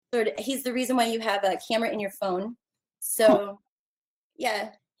He's the reason why you have a camera in your phone. Huh. So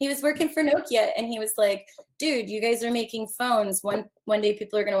yeah, he was working for Nokia and he was like, dude, you guys are making phones. One day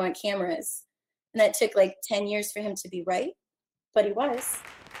people are going to want cameras. And that took like 10 years for him to be right, but he was.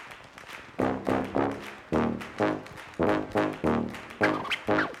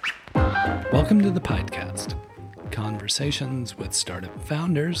 Welcome to the podcast, conversations with startup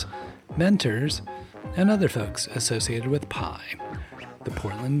founders, mentors, and other folks associated with Pi, the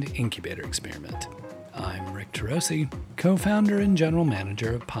Portland Incubator Experiment. I'm Rick Tarosi, co-founder and general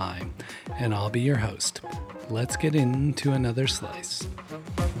manager of Pi, and I'll be your host. Let's get into another slice.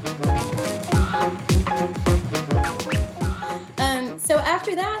 So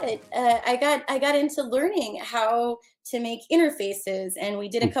after that, I got into learning how to make interfaces, and we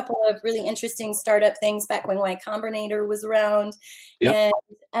did a couple of really interesting startup things back when Y Combinator was around. Yep.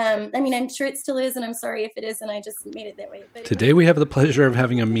 And I'm sure it still is, and I'm sorry if it isn't. I just made it that way. But Today we have the pleasure of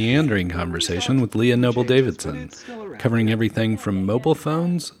having a meandering conversation with Leah Noble Davidson, covering everything from mobile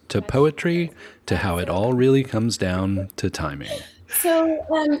phones to poetry to how it all really comes down to timing. So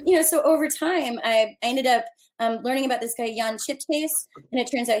over time, I ended up learning about this guy, Jan Chipchase, and it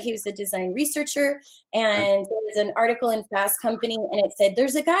turns out he was a design researcher. And there was an article in Fast Company, and it said,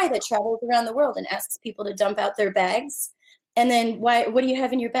 there's a guy that travels around the world and asks people to dump out their bags. And then, what do you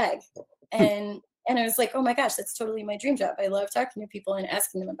have in your bag? And I was like, oh my gosh, that's totally my dream job. I love talking to people and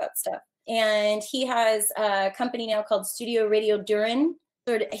asking them about stuff. And he has a company now called Studio Radio Durin.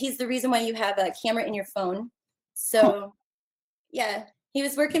 He's the reason why you have a camera in your phone. So yeah, he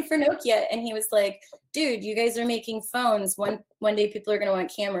was working for Nokia and he was like, dude, you guys are making phones. One day people are going to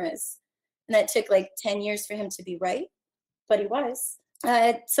want cameras. And that took like 10 years for him to be right, but he was.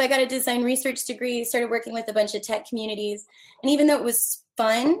 So I got a design research degree, started working with a bunch of tech communities. And even though it was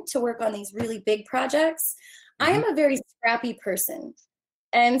fun to work on these really big projects, I am a very scrappy person.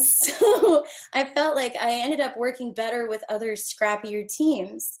 And so I felt like I ended up working better with other scrappier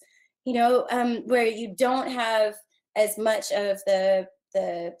teams, where you don't have as much of the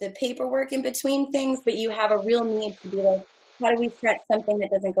paperwork in between things, but you have a real need to be like, how do we stretch something that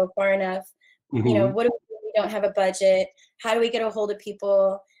doesn't go far enough? What do we do if we don't have a budget? How do we get a hold of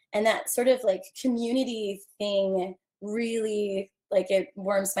people? And that sort of like community thing really, like, it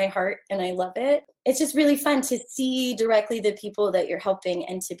warms my heart and I love it. It's just really fun to see directly the people that you're helping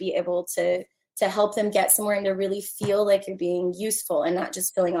and to be able to help them get somewhere and to really feel like you're being useful and not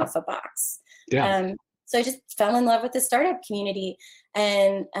just filling off a box. Yeah. So I just fell in love with the startup community,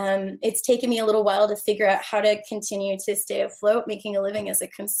 and it's taken me a little while to figure out how to continue to stay afloat, making a living as a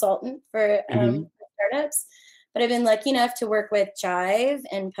consultant for startups. But I've been lucky enough to work with Jive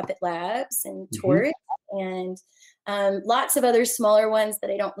and Puppet Labs and Torch and lots of other smaller ones that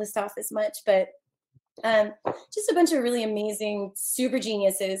I don't list off as much, but just a bunch of really amazing, super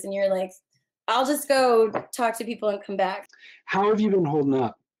geniuses. And you're like, I'll just go talk to people and come back. How have you been holding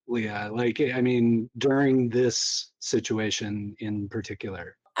up, Leah? During this situation in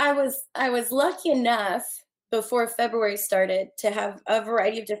particular? I was lucky enough before February started to have a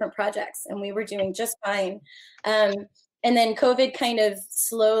variety of different projects, and we were doing just fine. And then COVID kind of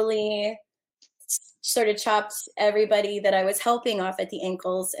slowly sort of chopped everybody that I was helping off at the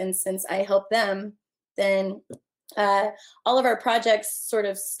ankles. And since I helped them, then all of our projects sort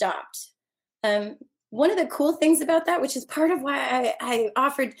of stopped. One of the cool things about that, which is part of why I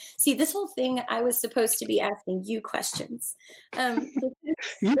offered, this whole thing, I was supposed to be asking you questions.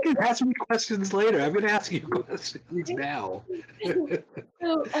 You can ask me questions later. I'm going to ask you questions now.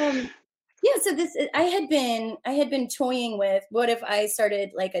 So I had been toying with, what if I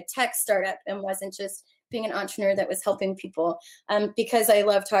started like a tech startup and wasn't just being an entrepreneur that was helping people? Because I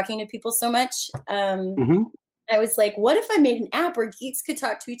love talking to people so much. I was like, what if I made an app where geeks could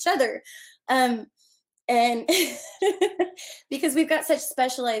talk to each other? And because we've got such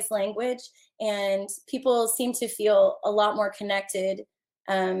specialized language and people seem to feel a lot more connected.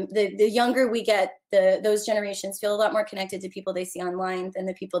 The younger we get, those generations feel a lot more connected to people they see online than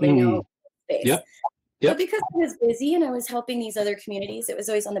the people they know in space. Yep. But because I was busy and I was helping these other communities, it was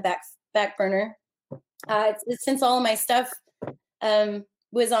always on the back burner. Since all of my stuff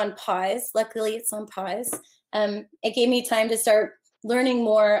was on pause, luckily it's on pause, it gave me time to start learning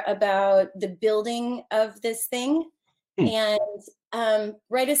more about the building of this thing. And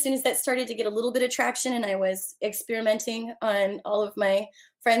right as soon as that started to get a little bit of traction and I was experimenting on all of my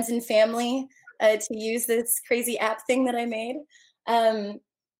friends and family to use this crazy app thing that I made, I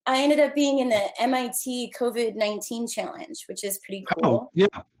ended up being in the MIT COVID-19 challenge, which is pretty cool.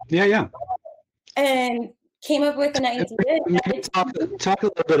 Oh, yeah. And came up with an idea. Maybe talk a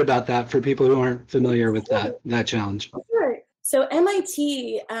little bit about that for people who aren't familiar with that challenge. Sure. So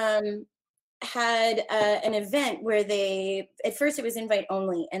MIT had an event where at first it was invite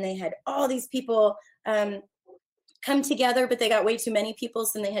only, and they had all these people come together, but they got way too many people,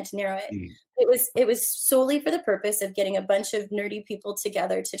 so they had to narrow it. Mm. It was solely for the purpose of getting a bunch of nerdy people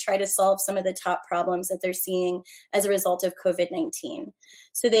together to try to solve some of the top problems that they're seeing as a result of COVID-19.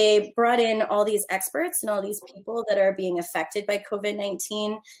 So they brought in all these experts and all these people that are being affected by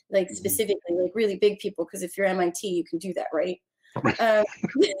COVID-19, like specifically like really big people, because if you're MIT, you can do that, right?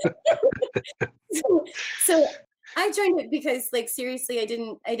 So I joined it because, like, seriously,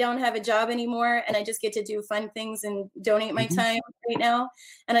 I don't have a job anymore, and I just get to do fun things and donate my time right now.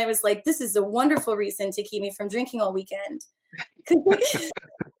 And I was like, this is a wonderful reason to keep me from drinking all weekend. I was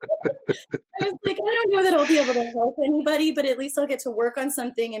like, I don't know that I'll be able to help anybody, but at least I'll get to work on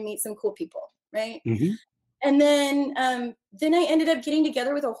something and meet some cool people, right? Mm-hmm. And then I ended up getting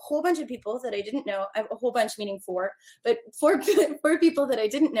together with a whole bunch of people that I didn't know. A whole bunch meaning four, but four people that I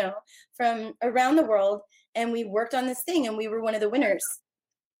didn't know from around the world. And we worked on this thing, and we were one of the winners,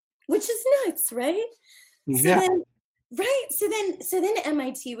 which is nuts, right? Yeah. So then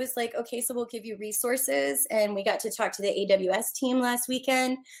MIT was like, okay, so we'll give you resources. And we got to talk to the AWS team last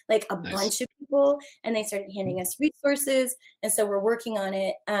weekend, like a bunch of people, and they started handing us resources. And so we're working on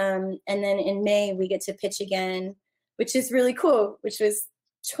it. And then in May, we get to pitch again, which is really cool, which was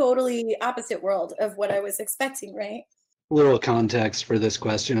totally opposite world of what I was expecting, right? Little context for this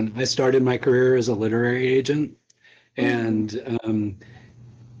question. I started my career as a literary agent, and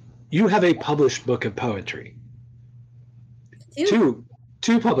you have a published book of poetry. Two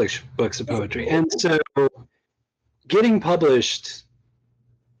published books of poetry. And so getting published,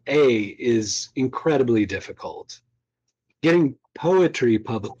 is incredibly difficult. Getting poetry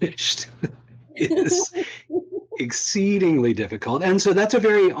published is exceedingly difficult. And so that's a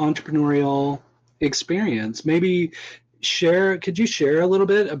very entrepreneurial experience. Maybe could you share a little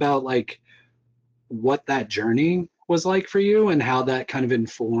bit about like what that journey was like for you and how that kind of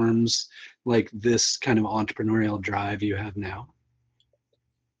informs like this kind of entrepreneurial drive you have now?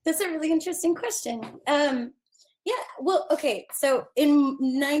 That's a really interesting question. Yeah, well, okay. So in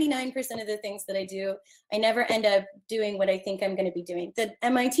 99% of the things that I do, I never end up doing what I think I'm going to be doing. The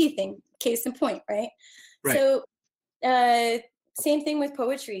MIT thing, case in point, right? So same thing with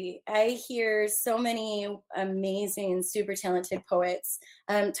poetry. I hear so many amazing, super talented poets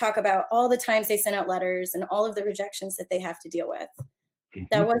talk about all the times they sent out letters and all of the rejections that they have to deal with.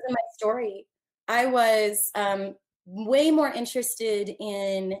 That wasn't my story. I was way more interested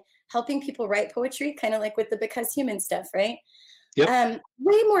in helping people write poetry, kind of like with the Because Human stuff, right? Yep.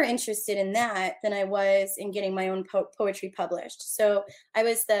 Way more interested in that than I was in getting my own poetry published. So I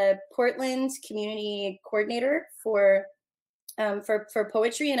was the Portland community coordinator for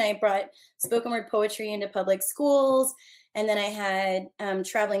poetry, and I brought spoken word poetry into public schools. And then I had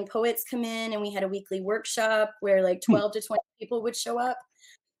traveling poets come in, and we had a weekly workshop where like 12 to 20 people would show up.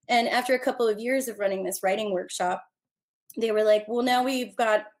 And after a couple of years of running this writing workshop, they were like, well, now we've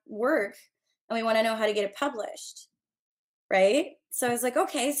got work and we want to know how to get it published. Right. So I was like,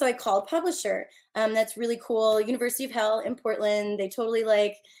 okay. So I called publisher. That's really cool. University of Hell in Portland. They totally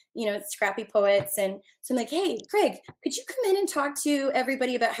like, scrappy poets. And so I'm like, hey, Craig, could you come in and talk to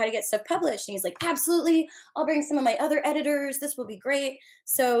everybody about how to get stuff published? And he's like, absolutely. I'll bring some of my other editors. This will be great.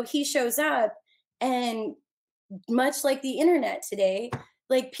 So he shows up, and much like the internet today,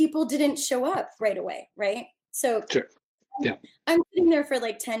 like people didn't show up right away. Right. So sure. Yeah. I'm sitting there for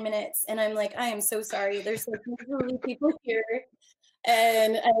like 10 minutes, and I'm like, I am so sorry. There's like literally people here.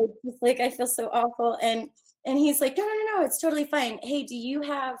 And I feel so awful. And he's like, no, it's totally fine. Hey, do you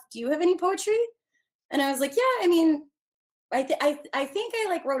have any poetry? And I was like, yeah, I mean, I think I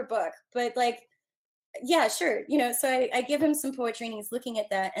like wrote a book, but like, yeah, sure. So I give him some poetry, and he's looking at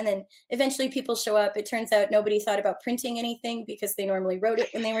that. And then eventually people show up. It turns out nobody thought about printing anything because they normally wrote it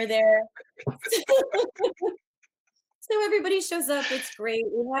when they were there. So everybody shows up. It's great.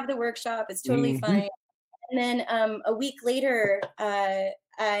 We have the workshop. It's totally fine. And then a week later,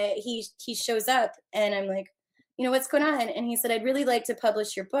 he shows up, and I'm like, what's going on? And he said, I'd really like to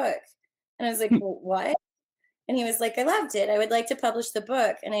publish your book. And I was like, well, what? And he was like, I loved it. I would like to publish the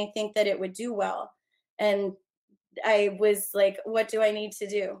book, and I think that it would do well. And I was like, what do I need to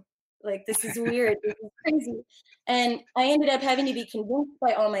do? Like, this is weird. This is crazy. And I ended up having to be convinced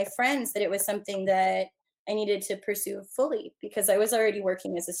by all my friends that it was something that I needed to pursue fully, because I was already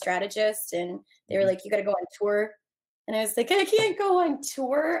working as a strategist, and they were like, you got to go on tour. And I was like, I can't go on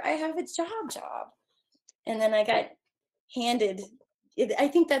tour. I have a job. And then I got handed, I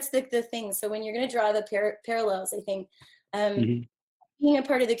think that's the thing. So when you're going to draw the parallels, I think being a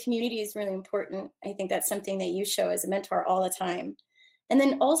part of the community is really important. I think that's something that you show as a mentor all the time. And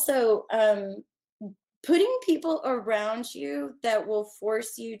then also putting people around you that will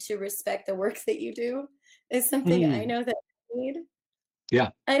force you to respect the work that you do is something I know that I need. Yeah.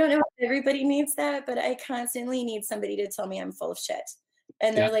 I don't know if everybody needs that, but I constantly need somebody to tell me I'm full of shit.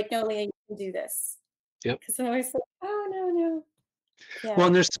 And they're like, no, Leah, you can do this. Yep. Because I'm always like, oh, no. Yeah. Well,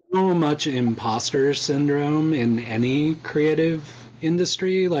 and there's so much imposter syndrome in any creative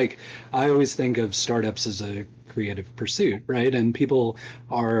industry. Like, I always think of startups as a creative pursuit, right? And people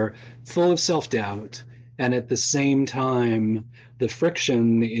are full of self-doubt. And at the same time, the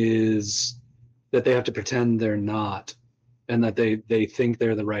friction is that they have to pretend they're not, and that they think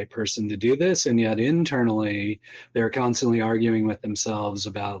they're the right person to do this, and yet internally they're constantly arguing with themselves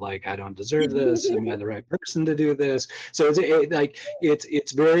about, like, I don't deserve this, am I the right person to do this? So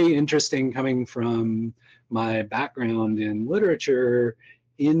it's very interesting coming from my background in literature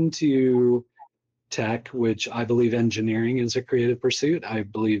into tech, which I believe engineering is a creative pursuit. I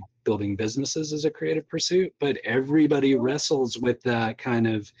believe building businesses is a creative pursuit, but everybody wrestles with that kind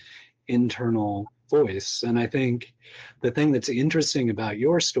of internal voice. And I think the thing that's interesting about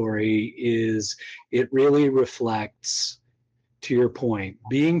your story is it really reflects, to your point,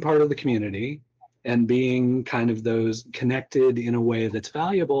 being part of the community and being kind of those connected in a way that's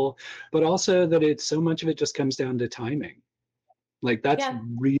valuable, but also that it's so much of it just comes down to timing. Like that's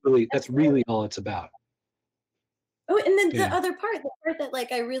really all it's about. Oh, and then the other part, the part that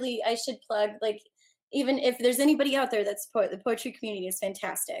like I should plug, like, even if there's anybody out there that's the poetry community is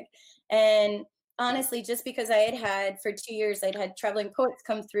fantastic. And honestly, just because I had for 2 years, I'd had traveling poets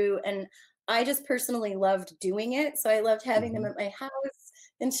come through, and I just personally loved doing it. So I loved having them at my house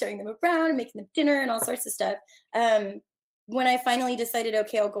and showing them around and making them dinner and all sorts of stuff. When I finally decided,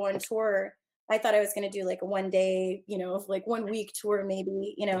 okay, I'll go on tour, I thought I was going to do like a 1 day, like 1 week tour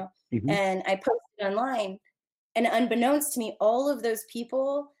maybe, and I posted online, and unbeknownst to me, all of those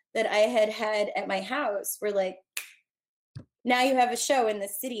people that I had at my house were like, now you have a show in the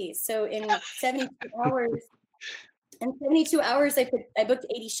city. So in 72 hours, I booked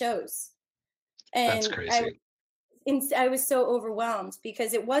 80 shows. And that's crazy. I was so overwhelmed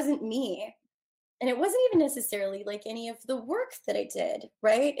because it wasn't me. And it wasn't even necessarily like any of the work that I did,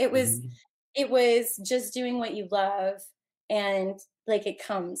 right? It was just doing what you love, and like it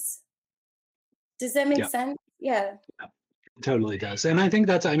comes. Does that make sense? Yeah. It totally does. And I think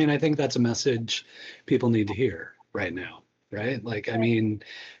that's a message people need to hear right now, right? Like, I mean,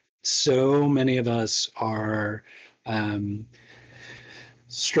 so many of us are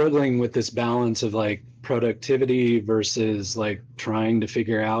struggling with this balance of like productivity versus like trying to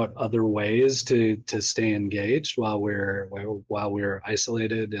figure out other ways to stay engaged while we're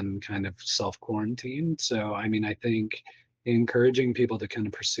isolated and kind of self-quarantined. So I mean, I think encouraging people to kind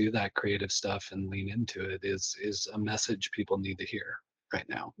of pursue that creative stuff and lean into it is a message people need to hear right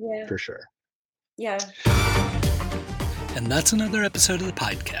now, for sure. Yeah. And that's another episode of the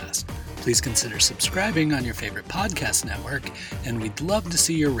podcast. Please consider subscribing on your favorite podcast network, and we'd love to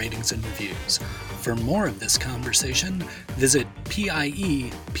see your ratings and reviews. For more of this conversation, visit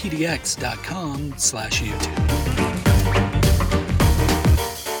piepdx.com/YouTube.